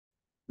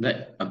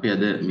අපි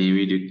අද මේ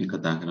වීඩියෝ එකකින්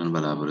කතා කරන්න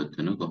බලාපොරොත්තු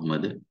වෙන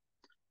කොහොමද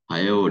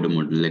හය ඕඩ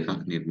මොඩල් එකක්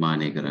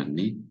නිර්මාණය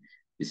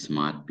කරන්නේ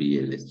ස්මාර්ට්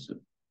PLS.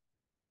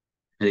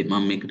 හරි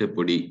මම මේකට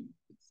පොඩි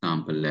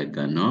සාම්පල් එකක්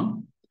ගන්නවා.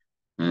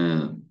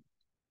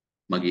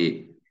 මගේ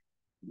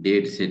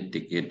ඩේටා සෙට්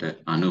එකට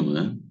අනුව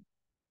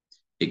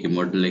ඒකේ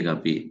මොඩල් එක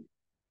අපි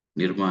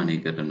නිර්මාණය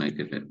කරන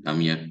එකට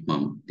ගමියක්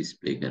මම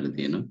ඩිස්ප්ලේ කරලා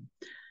තියෙනවා.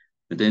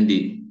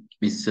 මෙතෙන්දී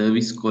මේ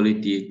සර්විස්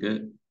ක්වොලිටි එක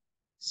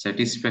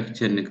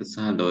satisfaction එක සහ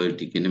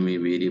loyalty කියන මේ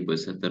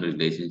variables අතර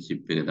relationship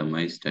එක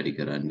තමයි study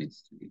කරන්නේ.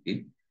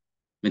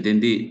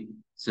 මෙතෙන්දී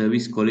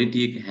service quality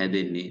එක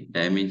හැදෙන්නේ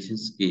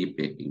dimensions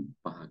කිහිපයකින්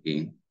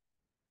පහකින්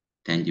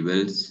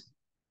tangibles,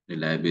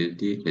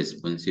 reliability,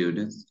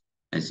 responsiveness,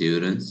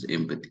 assurance,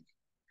 empathy.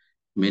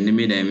 මෙන්න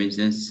මේ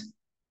dimensions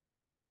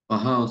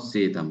පහ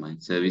ඔස්සේ තමයි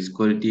service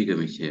quality එක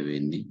measure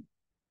වෙන්නේ.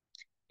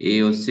 ඒ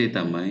ඔස්සේ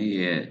තමයි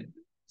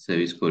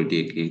service quality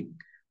එකේ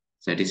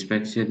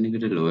satisfaction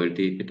එකට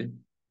loyalty එකට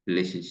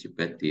relationship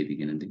එකක් තියෙදි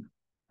කියන දේ.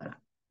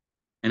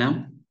 එහෙනම්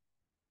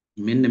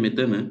මෙන්න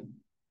මෙතන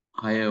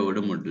හය ඕඩ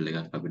මොඩල්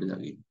එකක් අපිට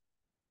දකින්න.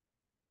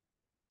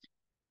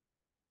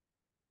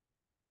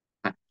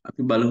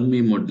 අපි බලමු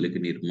මේ මොඩල් එක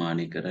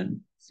නිර්මාණය කරන්න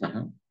සහ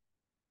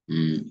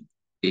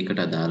ඒකට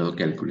අදාළව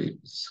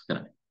කැල්කියුලේට්ස්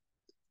කරන්න.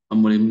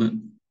 මුලින්ම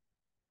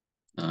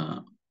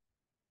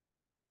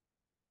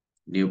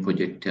new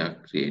project එකක්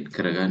create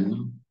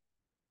කරගන්නවා.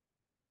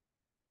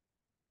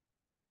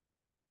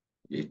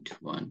 project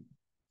 1.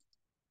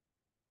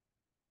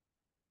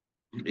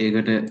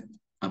 ඒකට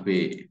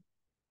අපේ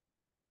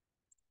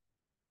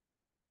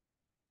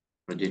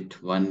project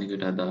 1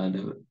 එකට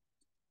අදාළව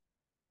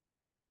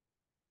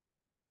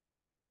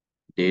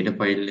data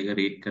file එක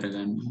read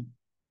කරගන්නවා.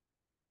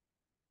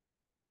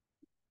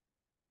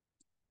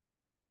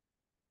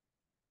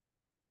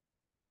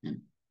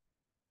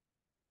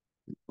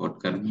 import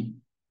කරමු.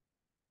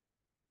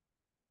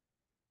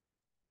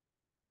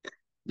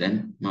 then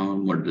මම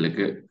model එක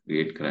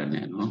create කරන්න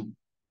යනවා.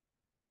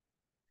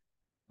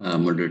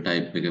 model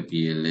type එක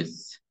PLS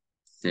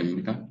SEM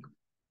එකක්.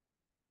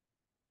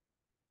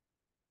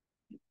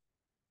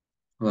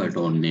 ඔයාලට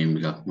ඕන name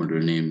එකක්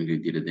model name එක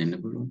විදිහට දෙන්න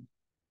පුළුවන්.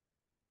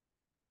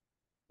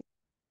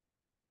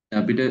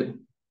 අපිට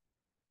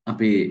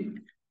අපේ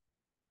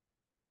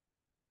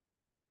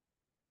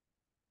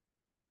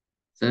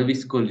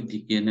service quality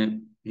කියන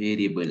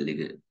variable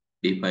එක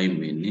define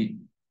වෙන්නේ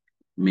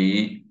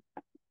මේ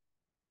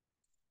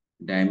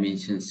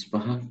dimensions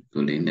පහ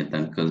තුලින්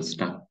නැත්නම්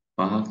construct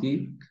පහකින්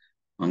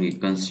මම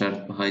construct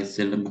පහ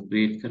ඉස්සෙල්ලම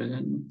create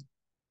කරගන්නවා.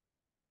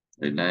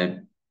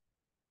 reliable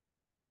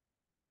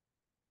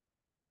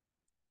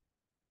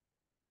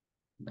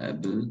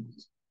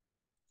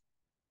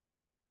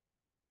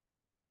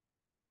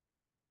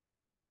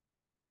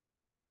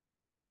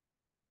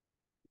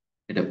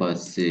ඊට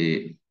පස්සේ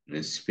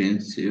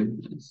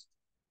responsiveness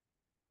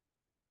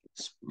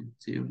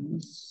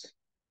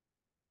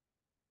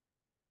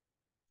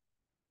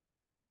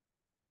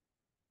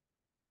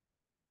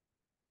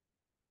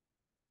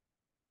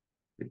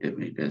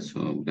මේක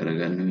zoom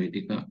කරගන්න මේ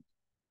ටික.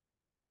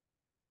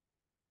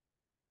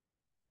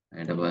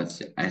 ඊට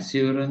පස්සේ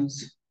assurance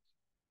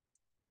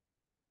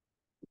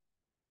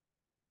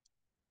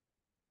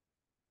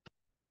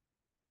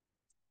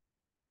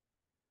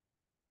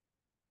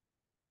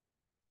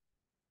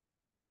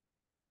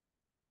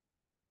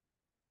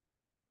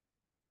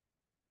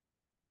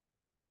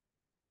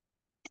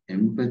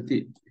empathy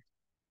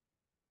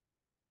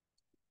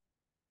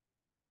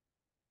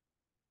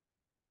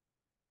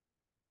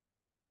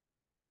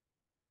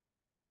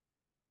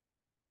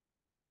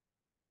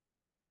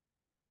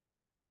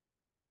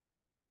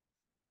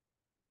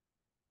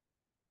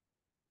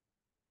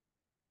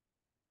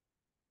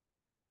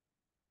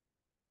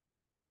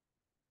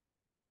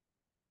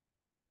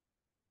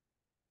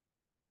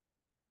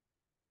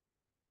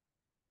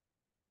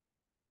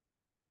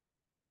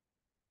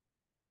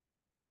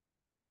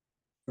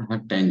සහ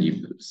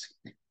tangibles.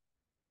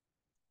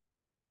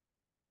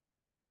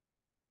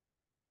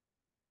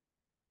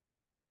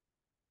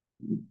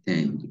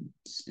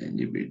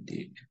 tangibility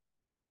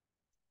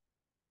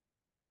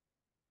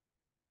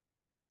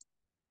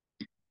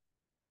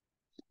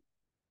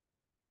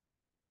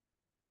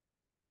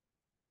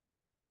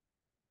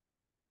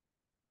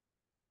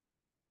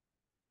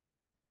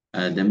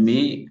දැන්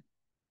මේ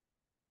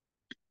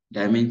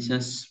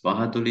dimensions පහ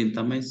තුලින්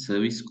තමයි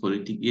service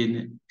quality කියන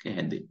එක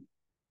හැදෙන්නේ.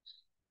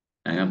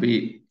 දැන් අපි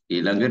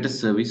ඊළඟට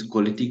service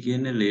quality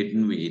කියන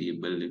latent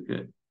variable එක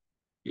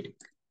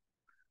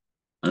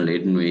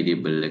latent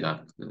variable එකක්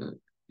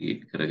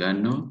create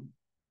කරගන්නවා.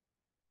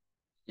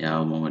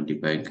 යාව මම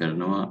define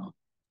කරනවා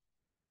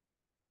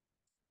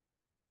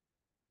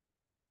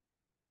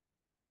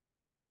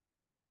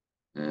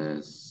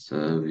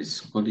service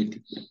quality.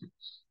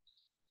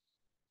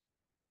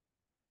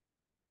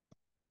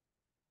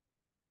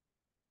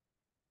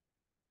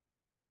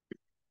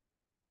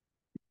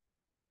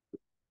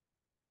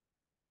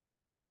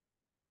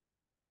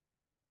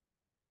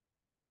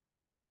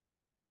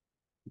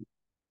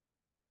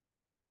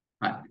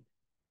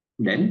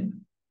 Then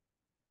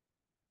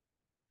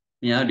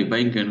මෙයා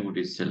ඩිෆයින් කරනකොට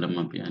ඉස්සෙල්ලම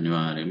අපි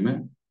අනිවාර්යයෙන්ම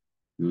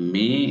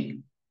මේ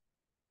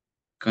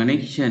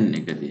කනෙක්ෂන්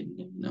එක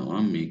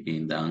දෙන්නවා මේකේ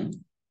ඉඳන්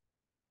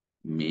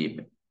මේ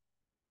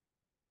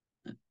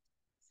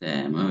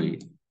සෑම වේ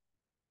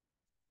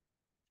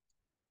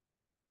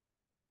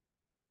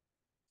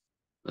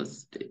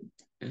ෆස්ට්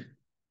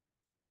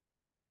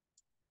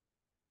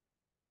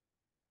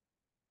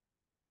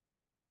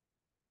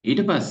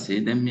ඊට පස්සේ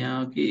දැන්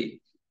මෙයාගේ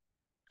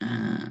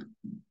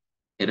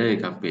error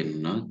එකක්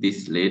වෙන්නවා this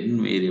latent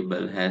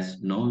variable has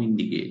no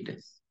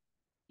indicators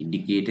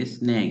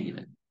නැහැ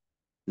කියලා.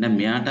 දැන්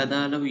මෙයාට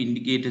අදාළව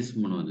indicators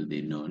මොනවද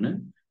දෙන්න ඕන?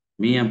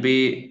 මේ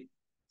අපේ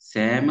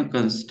සෑම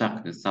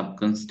construct sub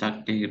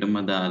construct එකකටම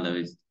අදාළ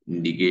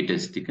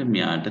indicators ටික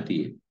මෙයාට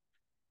තියෙනවා.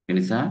 ඒ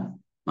නිසා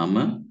මම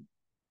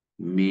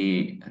මේ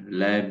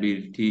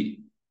reliability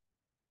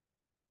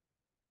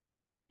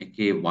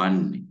එකේ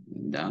 1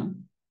 ඉඳන්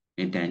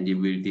මේ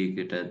tangibility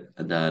එකට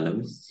අදාළව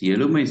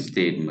සියලුම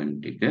statement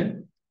ටික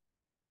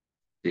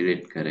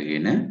select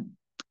කරගෙන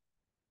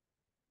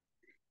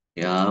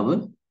එයාව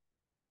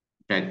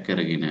track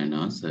කරගෙන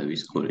යනවා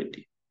service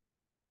quality.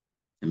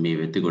 මේ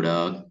වෙද්දි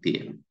ගොඩාක්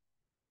තියෙනවා.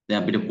 දැන්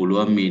අපිට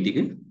පුළුවන් මේ ටික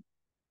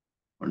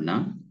ඔන්න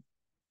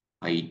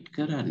hide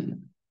කරන්න.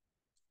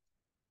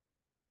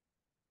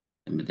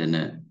 මෙතන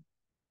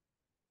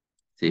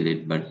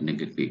select button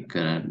එක click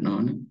කරන්න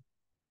ඕනේ.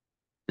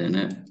 then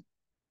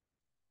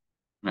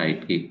right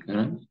click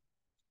කරලා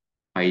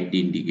hide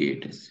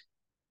indicators.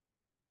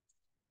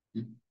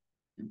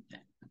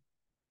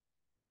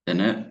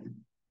 then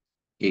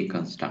ඒ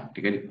construct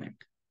එක define.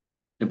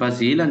 ඊට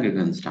පස්සේ ඊළඟ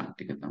construct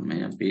එක තමයි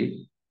අපේ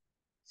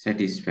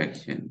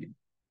satisfaction එක.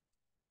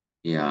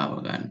 යාව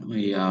ගන්නවා.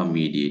 යාව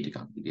mediate එකක්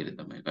විදිහට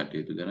තමයි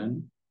කටයුතු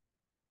කරන්නේ.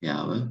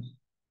 යාව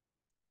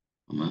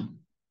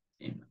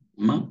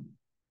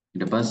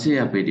ඊට පස්සේ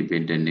අපේ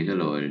dependent එක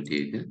loyalty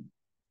එක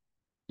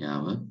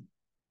යාව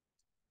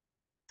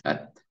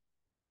අත්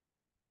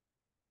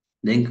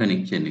දැන්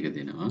connection එක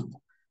දෙනවා.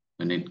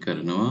 connect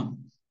කරනවා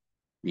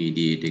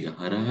mediate එක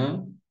හරහා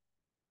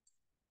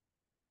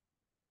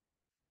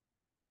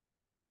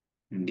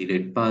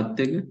direct path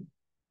එක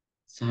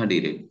සහ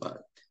direct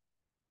path.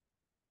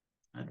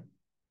 හරි.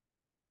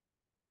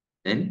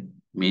 දැන්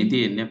මේ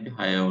තියෙන්නේ අපි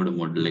 6 වඩ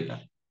මොඩල් එක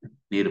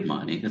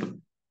නිර්මාණය කරමු.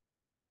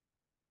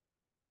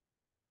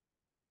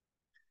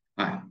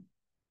 හරි.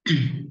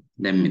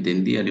 දැන්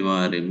මෙතෙන්දී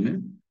අනිවාර්යයෙන්ම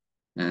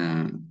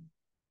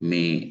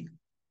මේ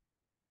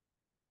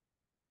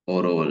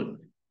overall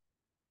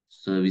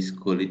service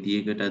quality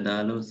එකට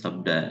අදාළව sub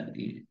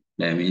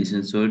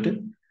dimensions වලට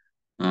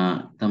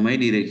තමයි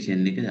direction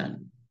එක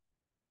දාන්නේ.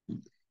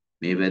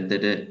 මේ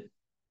පැත්තට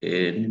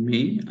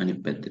නෙමෙයි අනිත්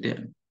පැත්තට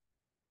යනවා.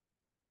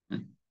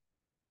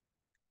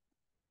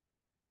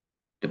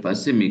 ඊට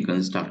පස්සේ මේ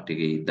construct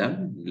එකේ ඉඳන්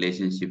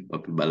relationship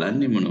අපි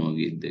බලන්නේ මොන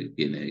වගේද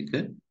කියලා එක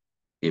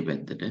ඒ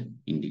පැත්තට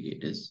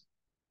indicators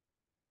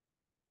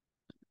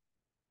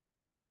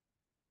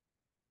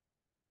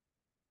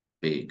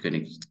මේ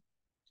connect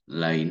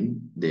line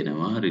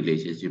දෙනවා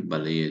relationship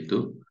බලය යුතු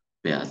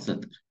ව්‍යාස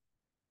අතර.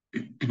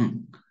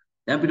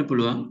 දැන් අපිට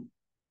පුළුවන්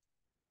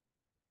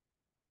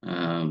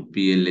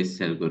PLS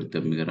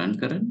algorithm එක run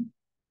කරන්න.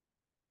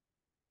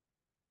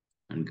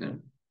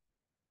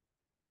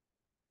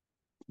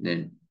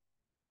 then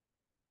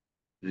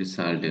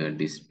result එක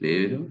display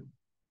වෙනවා.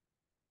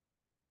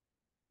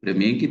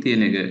 මේකේ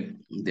තියෙන එක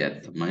දෙයක්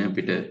තමයි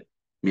අපිට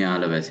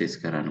මෙයාලව access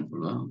කරන්න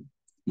පුළුවන්.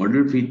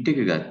 model fit එක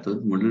ගත්තොත්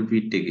model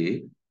fit එකේ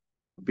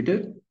අපිට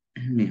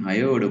මේ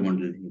 6 order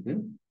model එක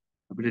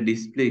අපිට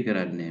display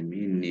කරන්නේ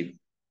මේ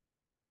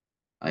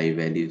I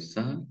value සහ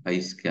I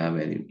square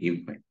value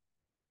infinite.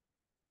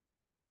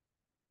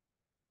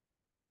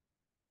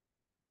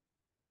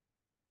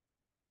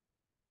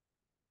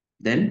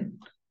 then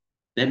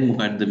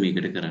මොකක්ද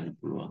මේකට කරන්න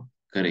පුළුවන්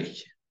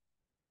correction.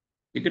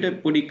 එකට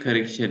පොඩි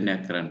correction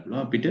එකක් කරන්න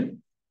පුළුවන් අපිට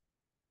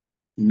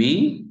මේ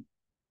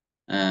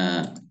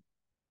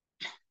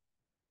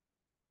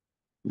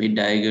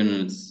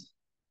diagonals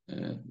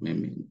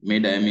මේ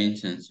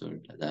dimensions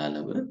වලට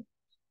අදාළව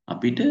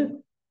අපිට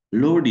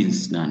loadings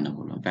ගන්න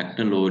පුළුවන්.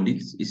 factor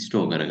loadings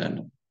store කරගන්න.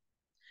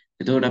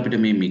 එතකොට අපිට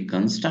මේ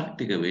construct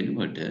එක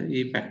වෙනුවට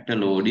මේ factor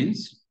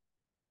loadings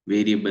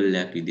variable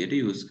එකක් විදිහට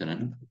use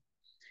කරන්න.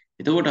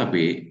 එතකොට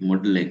අපේ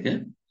model එක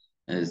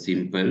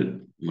simple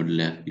model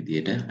එකක්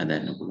විදිහට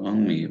හදන්න පුළුවන්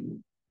මේ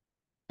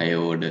high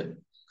order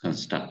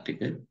construct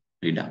එක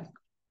reduct.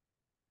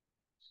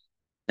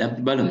 දැන්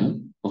අපි බලමු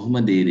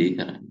කොහොමද ඒ දේ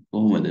කරන්නේ.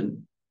 කොහොමද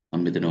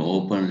මම මෙතන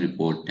open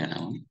report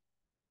යනවා.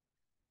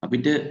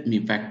 අපිට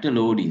මේ factor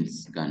loadings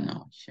ගන්න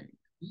අවශ්‍යයි.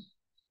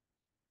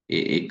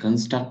 ඒ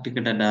construct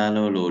එකට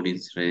අදාළව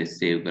loadings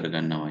save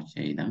කරගන්න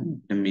අවශ්‍යයි.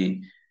 නම් මේ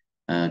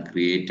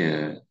create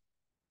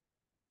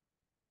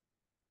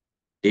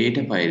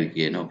data file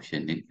කියන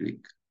option එක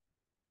click.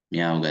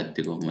 මෙයාව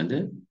ගත්තේ කොහොමද?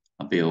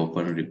 අපේ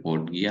open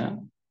report ගියා.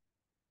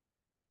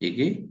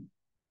 ඒකේ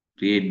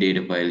create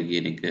data file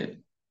කියන එක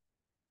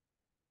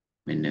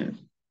මෙන්න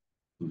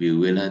view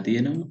වෙලා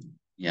තියෙනවා.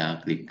 යා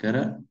click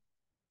කරා.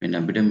 මෙන්න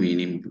අපිට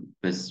meaning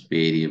plus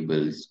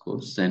variables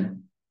cost and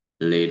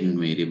latent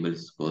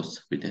variables cost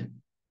අපිට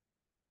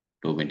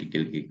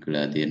automatically click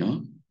කරලා දෙනවා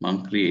මම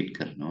create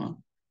කරනවා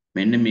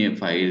මෙන්න මේ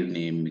file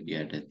name එක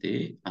යටතේ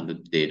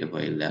අලුත් data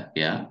file එකක්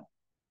යා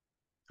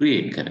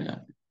create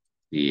කරගන්න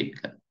create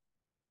කර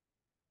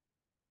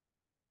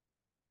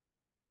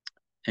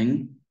දැන්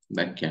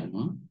back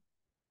යනවා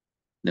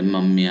දැන්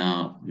මම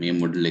මේ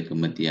model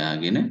එකම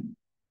තියාගෙන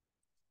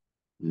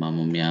මම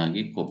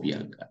මෙයාගේ copy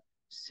එකක් ගන්න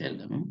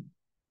ඉස්සෙල්ලම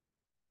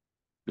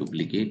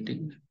duplicate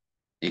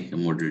එක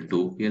model 2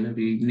 කියලා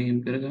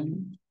rename කරගන්න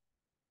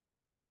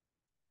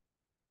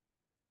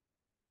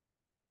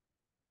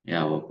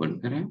එයා open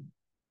කරා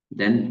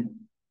දැන්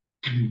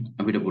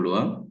අපිට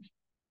පුළුවන්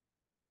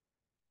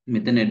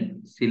මෙතන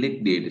select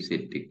data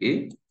set එකේ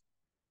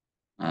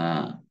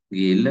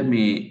ගිහිල්ලා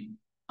මේ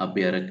අපි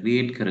අර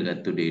create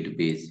කරගත්තු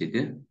database එක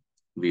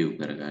view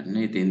කරගන්න.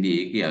 එතෙන්දී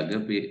ඒකේ අග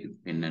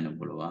පෙන්වන්න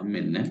පුළුවන්.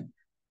 මෙන්න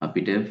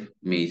අපිට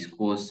මේ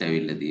scores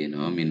ඇවිල්ලා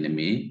තියෙනවා. මෙන්න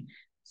මේ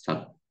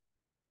sub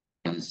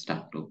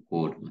constructor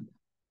code වල.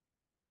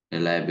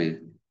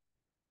 reliability,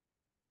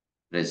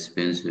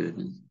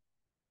 responsiveness,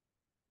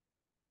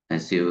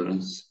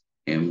 assurance,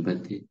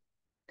 empathy,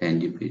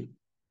 tangibility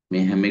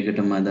මේ හැම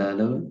එකටම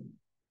අදාළව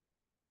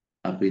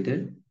අපිට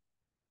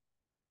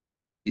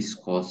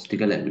scores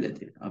ටික ලැබිලා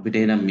තියෙනවා. අපිට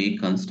එනම් මේ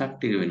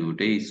construct එක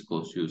වෙනුවට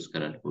scores use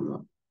කරන්න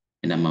පුළුවන්.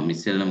 එහෙනම් මම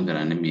ඉස්සෙල්ලම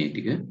කරන්නේ මේ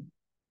ටික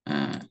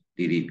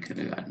delete කර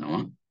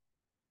ගන්නවා.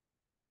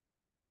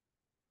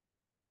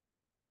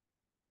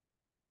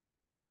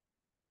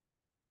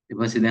 ඊට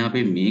පස්සේ දැන්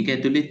අපි මේක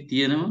ඇතුලේ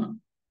තියෙනවා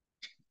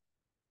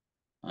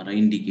අර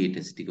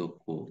indicators ටික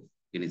ඔක්කොම.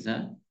 ඒ නිසා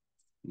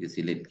මේක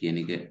select කියන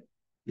එක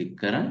click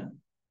කරා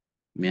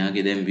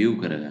මෙයාගේ දැන් view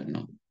කර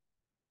ගන්නවා.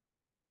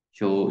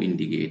 show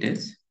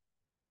indicators.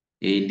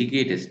 ඒ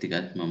indicators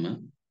ටිකත් මම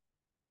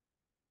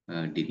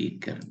delete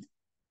කරනවා.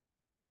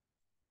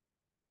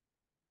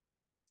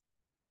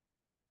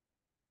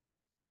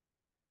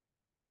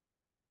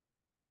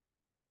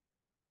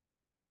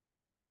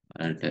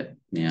 අරට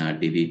මෙයා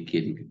delete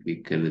කියන එක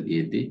click කරලා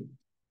තියෙද්දි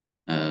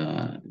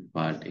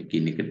part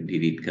එකින් එක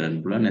delete කරන්න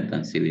පුළුවන්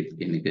නැත්නම් select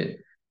කියන එක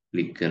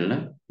click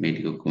කරලා මේ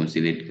ටික ඔක්කොම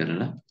select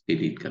කරලා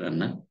delete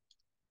කරන්න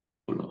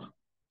පුළුවන්.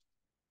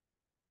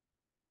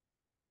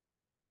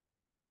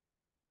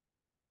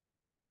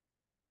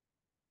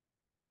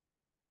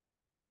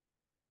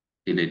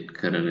 select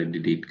කරලා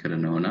delete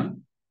කරනවා නම්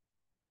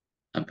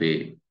අපේ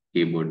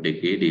keyboard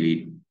එකේ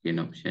delete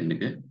කියන option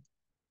එක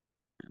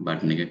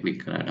button එක click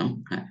කරා නම්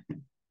හරි.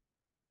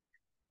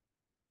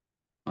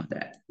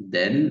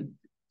 then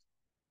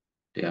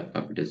ටිකක්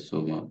අපිට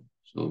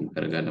zoom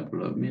කරගන්න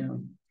පුළුවන් මෙයා.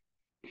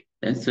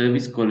 දැන්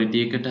service quality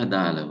එකට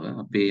අදාළව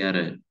අපේ අර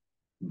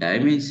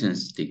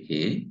dimensions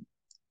ටිකේ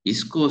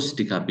scores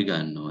ටික අපි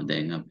ගන්නවා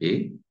දැන් අපේ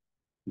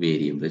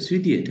variables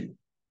විදියට.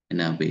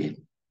 එහෙනම් අපේ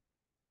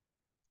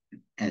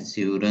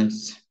assurance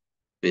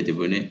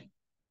වෙතිබුනේ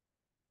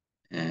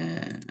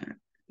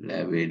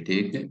reliability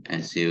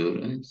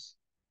assurance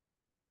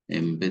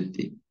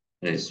empathy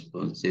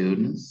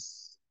responsiveness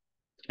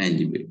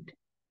tangibility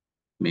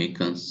මේ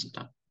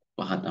construct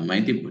පහ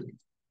තමයි තිබුණේ.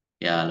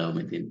 යාළුවෝ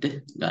මෙතෙන්ට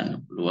ගන්න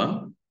පුළුවන්.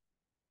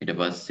 ඊට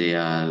පස්සේ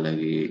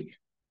යාළුවගේ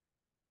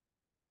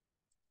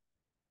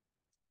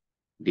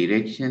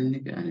direction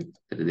එක අනිත්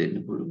පැත්තට දෙන්න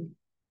පුළුවන්.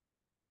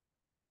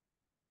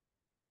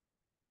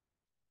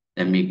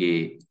 දැන් මේකේ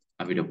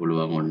අපිට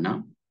පුළුවන් ඕන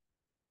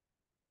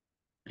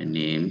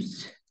names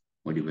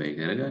modify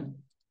කරගන්න.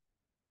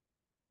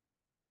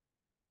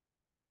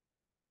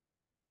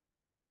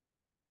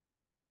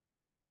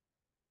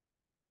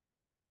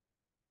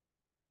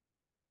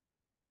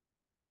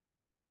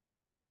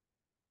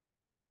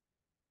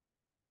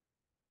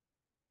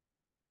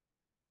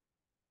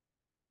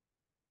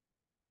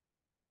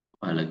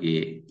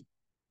 ඔයාලගේ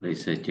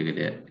research එකට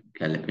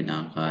ගැලපෙන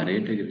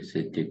ආකාරයට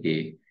research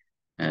එකේ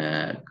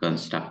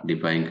construct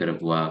define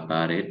කරපු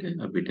ආකාරයට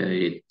අපිට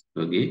ඒ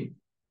වගේ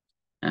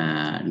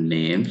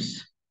names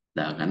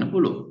දාගන්න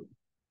පුළුවන්.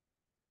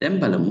 දැන්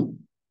බලමු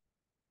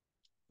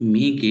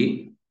මේකේ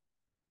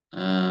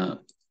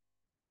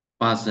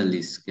parcel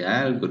list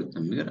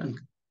algorithm එක run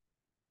කරන්න.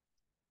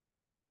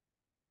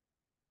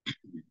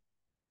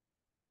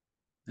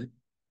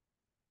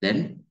 දැන්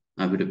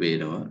අපිට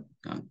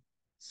පේනවා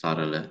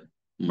සරල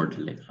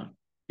model එකක්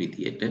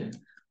විදියට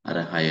අර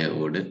higher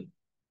order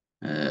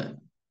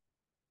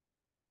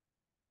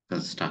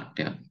construct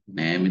එකක්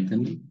නෑ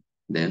මෙතන.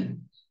 දැන්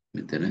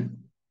මෙතන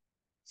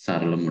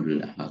සරල model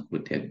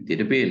ආකෘතියක්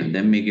විදියට පේනවා.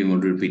 දැන් මේකේ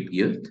model fit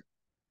ගියොත්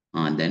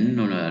දැන්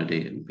ඔයාලට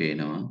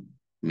පේනවා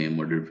මේ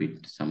model fit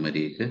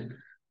summary එක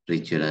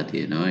reach වෙලා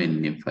තියෙනවා.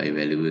 NF5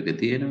 value එක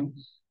තියෙනවා.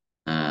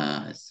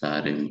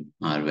 SRM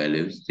R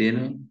values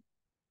තියෙනවා.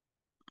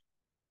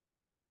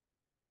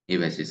 ඒ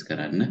access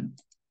කරන්න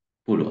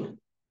පුළුවන්.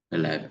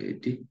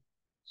 reliability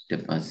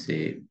ඊට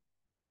පස්සේ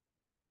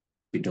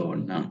පිට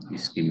ඕන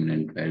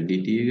discriminant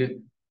validity එක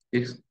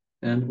fix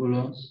කරන්න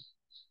පුළුවන්.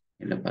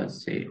 ඊට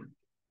පස්සේ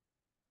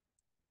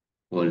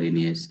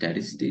collinear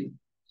statistic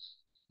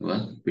වා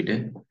පිට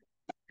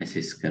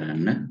access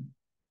කරන්න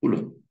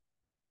පුළුවන්.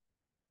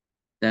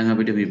 දැන්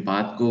අපිට මේ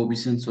path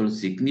coefficients වල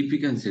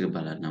significance එක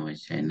බලන්න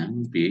අවශ්‍යයි නම්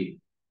අපි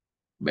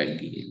back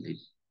ගිහිල්ලා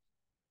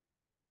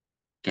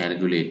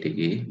calculate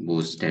එකේ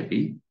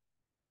bootstrapping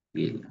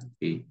ගිහිල්ලා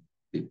අපි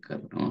click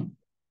කරනවා.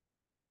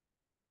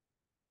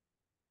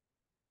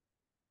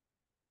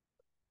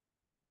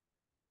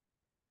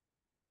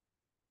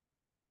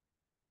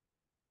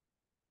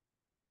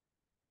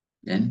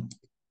 then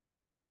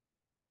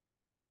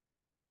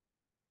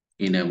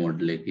inner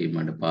model එකේ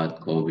මට path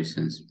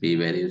coefficients p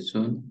values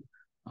ඕන.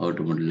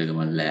 outer model එක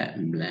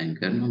මම blank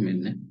කරනවා.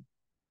 මෙන්න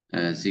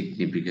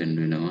significant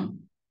වෙනවා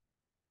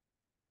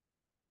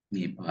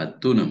මේ path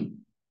තුනම.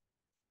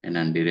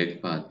 එහෙනම් direct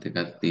path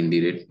එකත්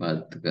indirect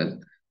path එකත්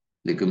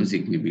දෙකම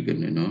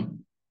significant වෙනවා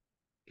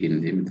කියන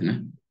දේ මෙතන.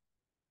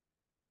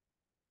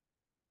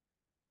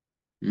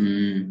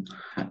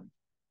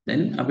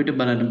 දැන් අපිට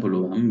බලන්න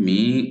පුළුවන්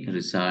මේ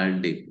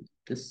result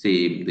එකට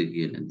same ද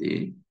කියන දේ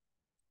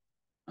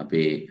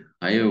අපේ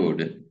higher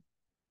order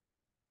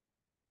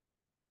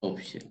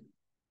option.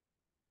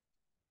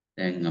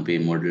 දැන් අපේ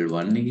model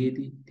 1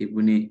 එකේදී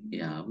තිබුණේ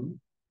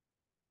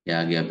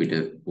එයාගේ අපිට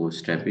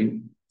bootstrapping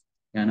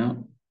යනවා.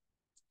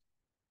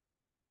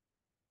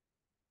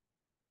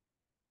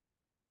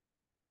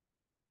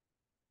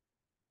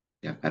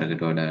 යා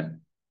කරකට වඩා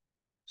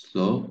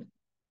slow.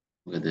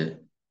 මොකද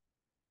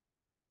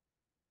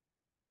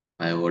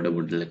higher order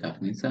model එකක්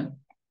නිසා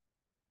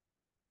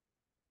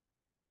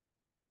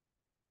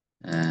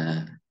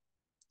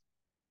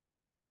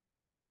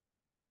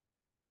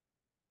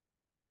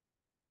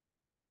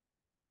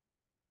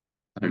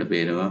අපිට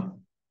පේනවා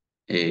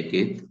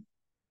ඒකෙත්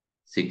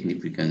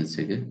significance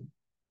එක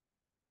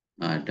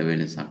ආට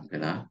වෙනසක්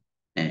වෙලා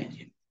නැහැ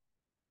කියන්නේ.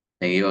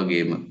 දැන් ඒ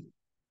වගේම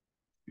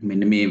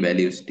මෙන්න මේ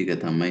values ටික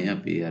තමයි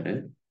අපි අර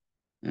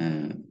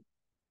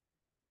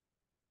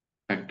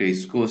factor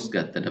scores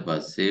ගත්තට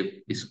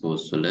පස්සේ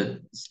scores වල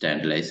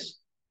standardized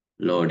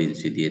loadings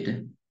විදියට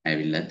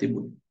ඇවිල්ලා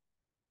තිබුණා.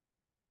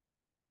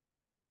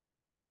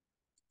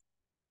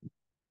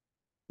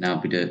 දැන්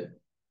අපිට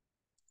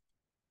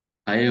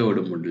higher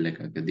order model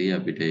එකකදී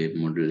අපිට මේ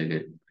model එක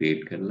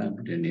create කරලා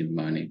අපිට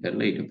නිර්මාණය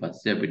කරලා ඊට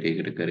පස්සේ අපිට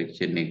ඒකට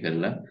correction එක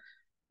කරලා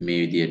මේ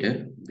විදියට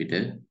අපිට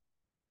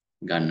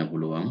ගන්න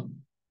පුළුවන්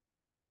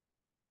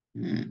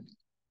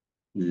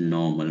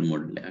normal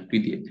model එකක්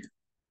විදියට.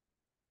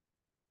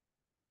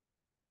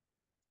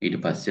 ඊට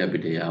පස්සේ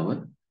අපිට යාව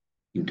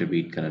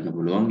interpret කරන්න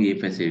පුළුවන්. මේ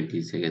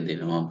facilities එක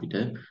දෙනවා අපිට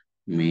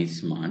මේ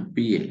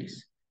SmartPLS.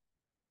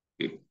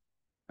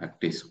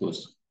 factor scores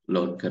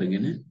load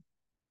කරගෙන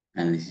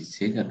analysis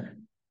එක කරන්න.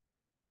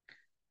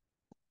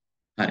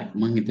 හරි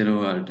මම හිතනවා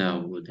ඔයාලට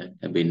අවබෝධයක්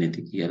ලැබෙන්නේ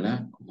නැති කියලා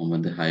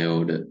කොහොමද higher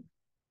order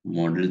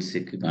models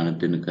එක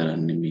ගණන්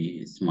කරන්නේ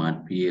මේ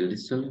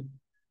SmartPLS වල.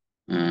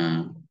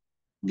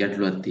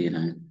 ගැටලුවක්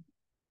තියෙනවා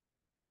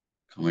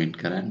කමෙන්ට්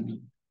කරන්න,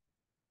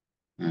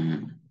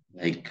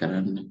 ලයික්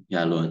කරන්න,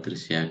 යාළුවෝ අතර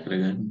ෂෙයා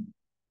කරගන්න.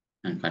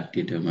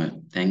 කට්ටියටම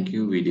thank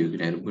you වීඩියෝ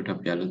එකට අරපුවට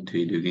අපි අලුත්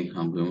වීඩියෝ එකකින්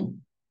හම්බ වෙමු.